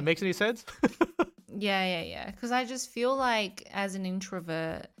that makes any sense. Yeah. Because I just feel like as an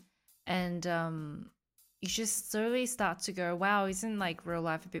introvert, and you just slowly start to go, wow, isn't like real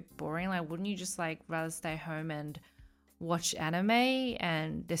life a bit boring? Like, wouldn't you just like rather stay home and watch anime?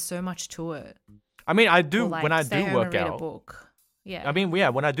 And there's so much to it. I mean, I do when I do work out. A book. Yeah. I mean,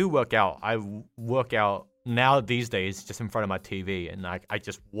 when I do work out, I work out now these days just in front of my TV, and I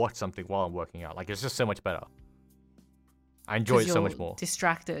just watch something while I'm working out. Like it's just so much better. I enjoy it so much more.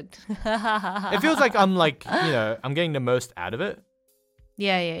 Distracted. It feels like I'm like, I'm getting the most out of it.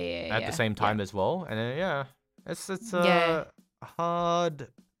 Yeah. At the same time as well. And then, it's a hard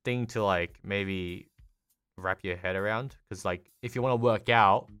thing to like maybe wrap your head around. Because like if you want to work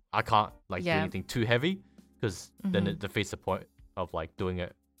out, I can't like do anything too heavy because then it defeats the point of like doing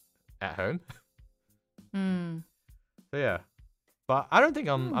it at home. So yeah. But I don't think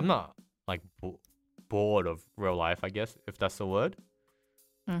I'm not like bored of real life, I guess, if that's the word.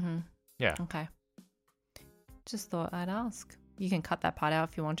 Yeah. Okay. Just thought I'd ask. You can cut that part out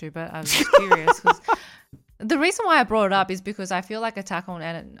if you want to, but I was just curious. Cause the reason why I brought it up is because I feel like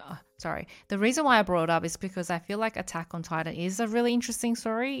The reason why I brought it up is because I feel like Attack on Titan is a really interesting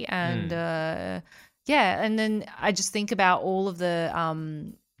story. And and then I just think about all of the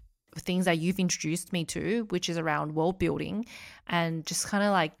things that you've introduced me to, which is around world building and just kind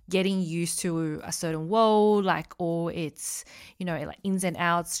of like getting used to a certain world, like all its, like ins and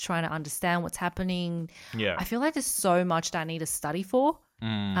outs, trying to understand what's happening. Yeah. I feel like there's so much that I need to study for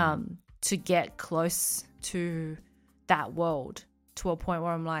to get close to that world to a point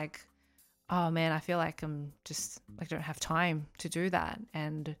where I'm like, oh man, I feel like I'm just like don't have time to do that.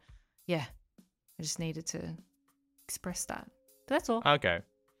 And yeah, I just needed to express that. But that's all. Okay.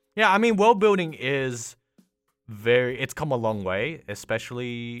 Yeah, I mean, world building is it's come a long way,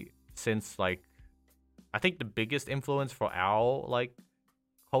 especially since, like, I think the biggest influence for our, like,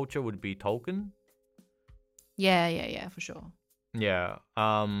 culture would be Tolkien. Yeah, for sure. Yeah.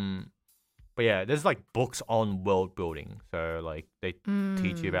 But yeah, there's, like, books on world building. So, like, they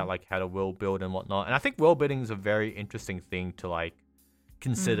teach you about, like, how to world build and whatnot. And I think world building is a very interesting thing to, like,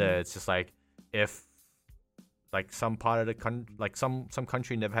 consider. It's just, like, if like some part of the country, like some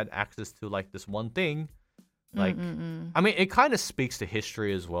country never had access to like this one thing, like I mean, it kind of speaks to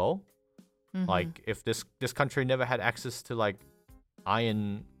history as well. Like if this country never had access to like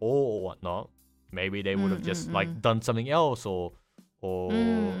iron ore or whatnot, maybe they would have just like done something else or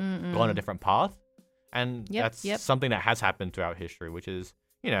gone a different path. And that's something that has happened throughout history, which is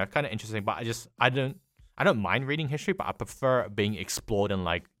kind of interesting. But I don't mind reading history, but I prefer being explored in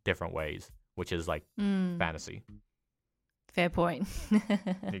like different ways, which is like fantasy. Fair point.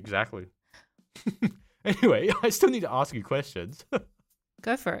 Exactly. Anyway, I still need to ask you questions.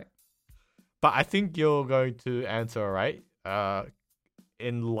 Go for it. But I think you're going to answer all right.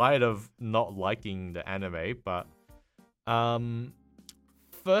 In light of not liking the anime, but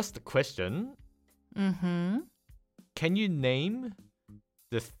first question. Can you name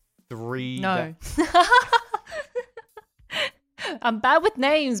the three? No. I'm bad with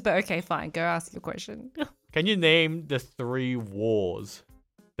names, but okay, fine. Go ask your question. Can you name the 3 wars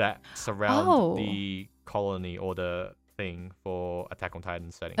that surround the colony or the thing for Attack on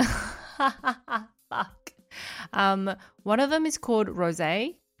Titan setting? Fuck. One of them is called Rose.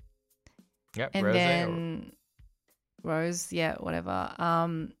 Yep, and Rose. Then Rose, yeah, whatever.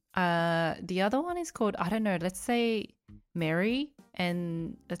 The other one is called, I don't know, let's say Mary,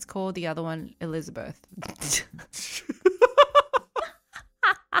 and let's call the other one Elizabeth.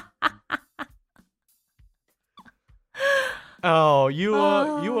 Oh, you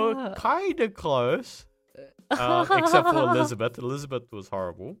were kind of close, except for Elizabeth. Elizabeth was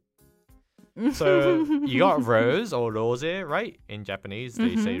horrible. So you got Rose or Rose, right? In Japanese,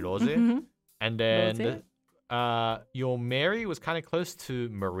 they say Rose. And then your Mary was kind of close to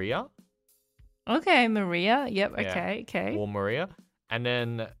Maria. Okay, Maria. Yep, Yeah. okay. Or Maria. And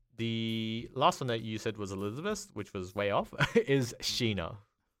then the last one that you said was Elizabeth, which was way off, is Sheena.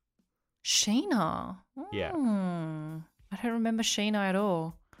 Sheena? Yeah. I don't remember Sheena at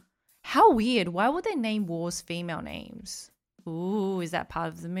all. How weird. Why would they name wars female names? Ooh, is that part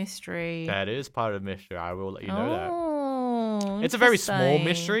of the mystery? That is part of the mystery. I will let you know that. Oh, It's a very small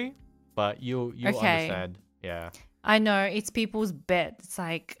mystery, but you'll understand. Yeah. I know. It's people's bet. It's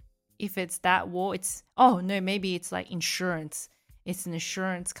like, if it's that war, maybe it's like insurance. It's an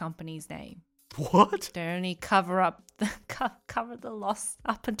insurance company's name. What? They only cover the loss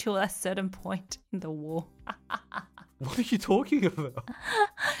up until a certain point in the war. What are you talking about?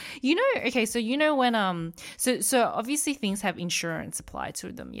 When so obviously things have insurance applied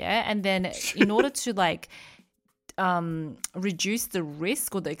to them, yeah? And then in order to like reduce the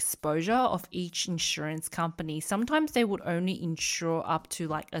risk or the exposure of each insurance company, sometimes they would only insure up to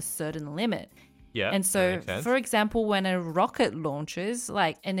like a certain limit. Yeah. And so, for example, when a rocket launches,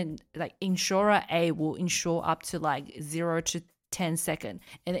 insurer A will insure up to like 0 to 10 second,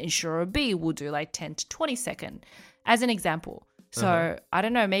 and insurer B will do like 10 to 20 second, as an example. So I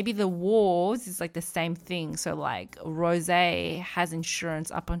don't know, maybe the wars is like the same thing. So like Rose has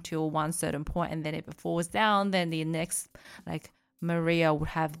insurance up until one certain point, and then if it falls down, then the next like Maria would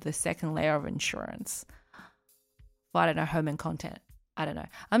have the second layer of insurance. Well, I don't know, home and content. I don't know.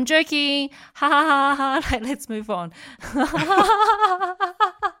 I'm joking. Ha ha ha ha. Let's move on.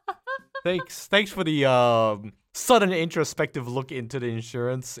 Thanks for the sudden introspective look into the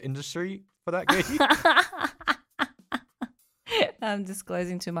insurance industry for that, Katie. I'm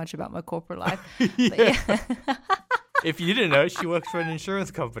disclosing too much about my corporate life. Yeah. If you didn't know, she works for an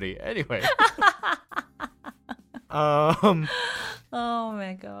insurance company. Anyway. Oh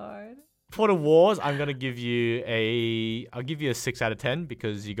my god. For the wars, I'm gonna give you I'll give you a 6 out of 10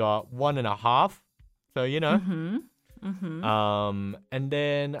 because you got 1.5. So you know. And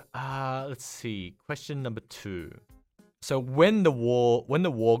then let's see. Question number 2. So when the war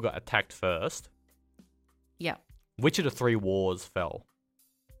got attacked first, yeah. Which of the 3 wars fell?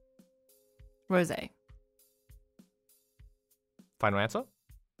 Rose. Final answer?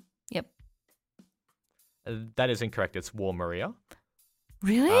 Yep. That is incorrect. It's War Maria.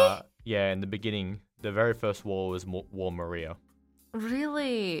 Really? Yeah, in the beginning, the very first war was War Maria.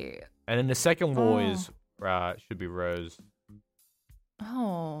 Really? And then the second war should be Rose.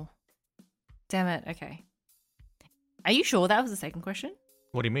 Oh. Damn it. Okay. Are you sure that was the second question?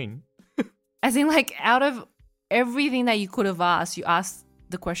 What do you mean? As in, like, out of everything that you could have asked, you asked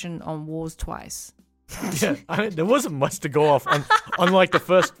the question on wars twice. Yeah, there wasn't much to go off on like the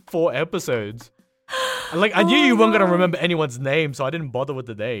first 4 episodes. Like, I knew you weren't going to remember anyone's name, so I didn't bother with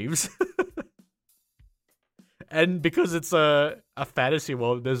the names. And because it's a fantasy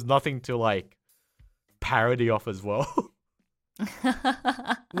world, there's nothing to, like, parody off as well.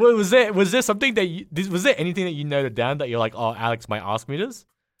 Was there something that was there anything that you noted down that you're like, oh, Alex might ask me this?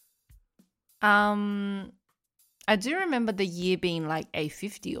 I do remember the year being like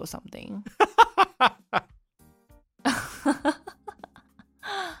A50 or something.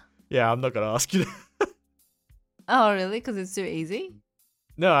 Yeah, I'm not going to ask you that. Oh, really? Because it's too easy?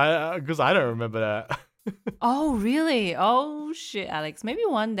 No, because I don't remember that. Oh, really? Oh, shit, Alex. Maybe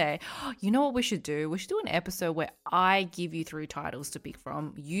one day. You know what we should do? We should do an episode where I give you 3 titles to pick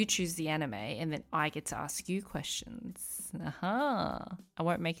from. You choose the anime, and then I get to ask you questions. I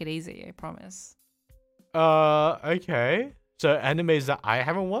won't make it easy, I promise. Okay. So animes that I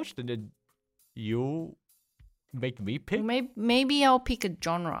haven't watched, and then you make me pick? Maybe I'll pick a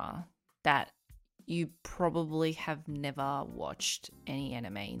genre that you probably have never watched any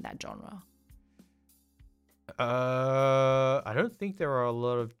anime in that genre. I don't think there are a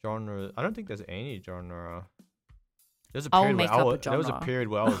lot of genres. I don't think there's any genre. There was a period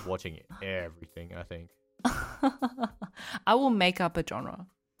where I was watching everything, I think. I will make up a genre.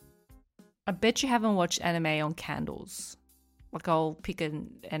 I bet you haven't watched anime on candles. Like, I'll pick an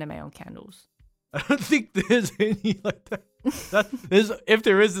anime on candles. I don't think there's any like that. If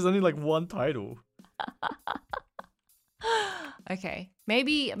there is, there's only like one title. Okay,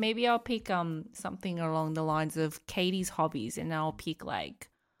 maybe I'll pick something along the lines of Katie's hobbies, and I'll pick like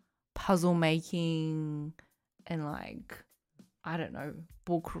puzzle making and like, I don't know,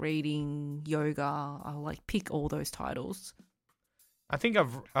 book reading, yoga. I'll like pick all those titles. I think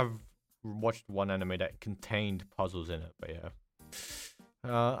I've watched one anime that contained puzzles in it, but yeah.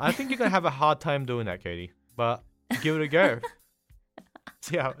 I think you're gonna have a hard time doing that, Katie. But give it a go.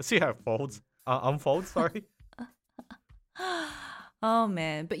 see how it unfolds. Sorry. Oh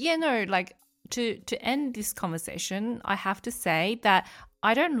man, but yeah, no. Like to end this conversation, I have to say that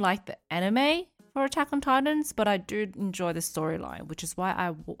I don't like the anime for Attack on Titans, but I do enjoy the storyline, which is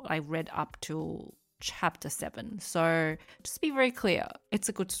why I read up to chapter 7. So just to be very clear, it's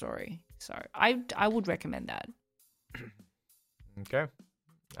a good story. So I would recommend that. Okay.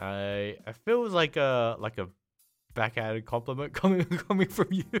 I feel like a backhanded compliment coming from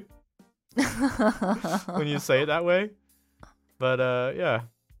you when you say it that way. But yeah,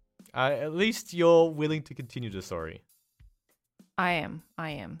 at least you're willing to continue the story. I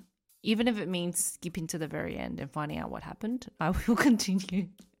am. Even if it means skipping to the very end and finding out what happened, I will continue.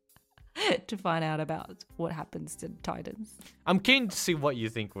 to find out about what happens to Titans. I'm keen to see what you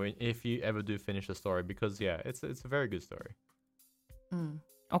think if you ever do finish the story, because it's a very good story.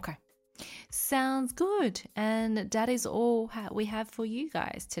 Okay. Sounds good. And that is all we have for you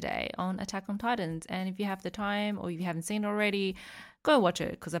guys today on Attack on Titans. And if you have the time or if you haven't seen it already, go watch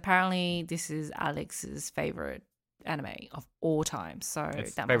it, because apparently this is Alex's favorite anime of all time. So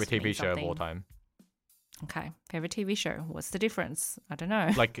it's that favorite TV show of all time. Okay. Favorite TV show. What's the difference? I don't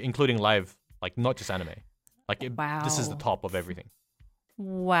know. Like including live, like not just anime. Like wow. This is the top of everything.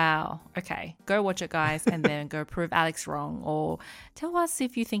 Wow. Okay. Go watch it, guys, and then go prove Alex wrong, or tell us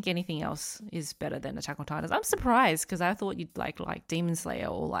if you think anything else is better than Attack on Titans. I'm surprised because I thought you'd like Demon Slayer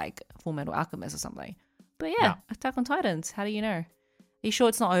or like Full Metal Alchemist or something. But yeah, Attack on Titans. How do you know? Are you sure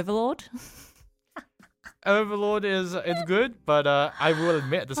it's not Overlord? Overlord it's good, but I will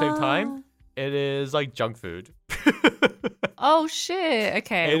admit at the same time, it is like junk food. Oh shit!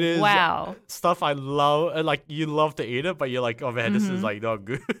 Okay, it is wow. Stuff I love, like you love to eat it, but you're like, oh man, this is like not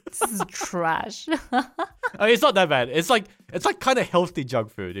good. This is trash. I mean, it's not that bad. It's like kind of healthy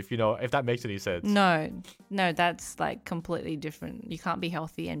junk food, if that makes any sense. No, that's like completely different. You can't be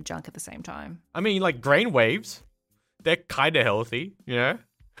healthy and junk at the same time. I mean, like grain waves, they're kind of healthy, you know.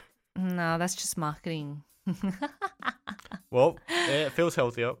 No, that's just marketing. Well, it feels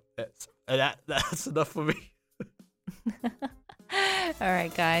healthier. That's enough for me. All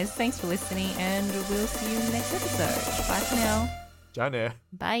right, guys. Thanks for listening, and we'll see you in the next episode. Bye for now. Ciao.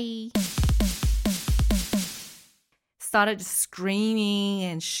 Bye. Started just screaming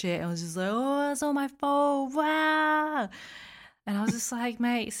and shit. I was just like, oh, it's on my phone. Wow. And I was just like,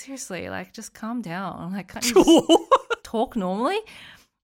 mate, seriously, like, just calm down. Like, can't you just talk normally?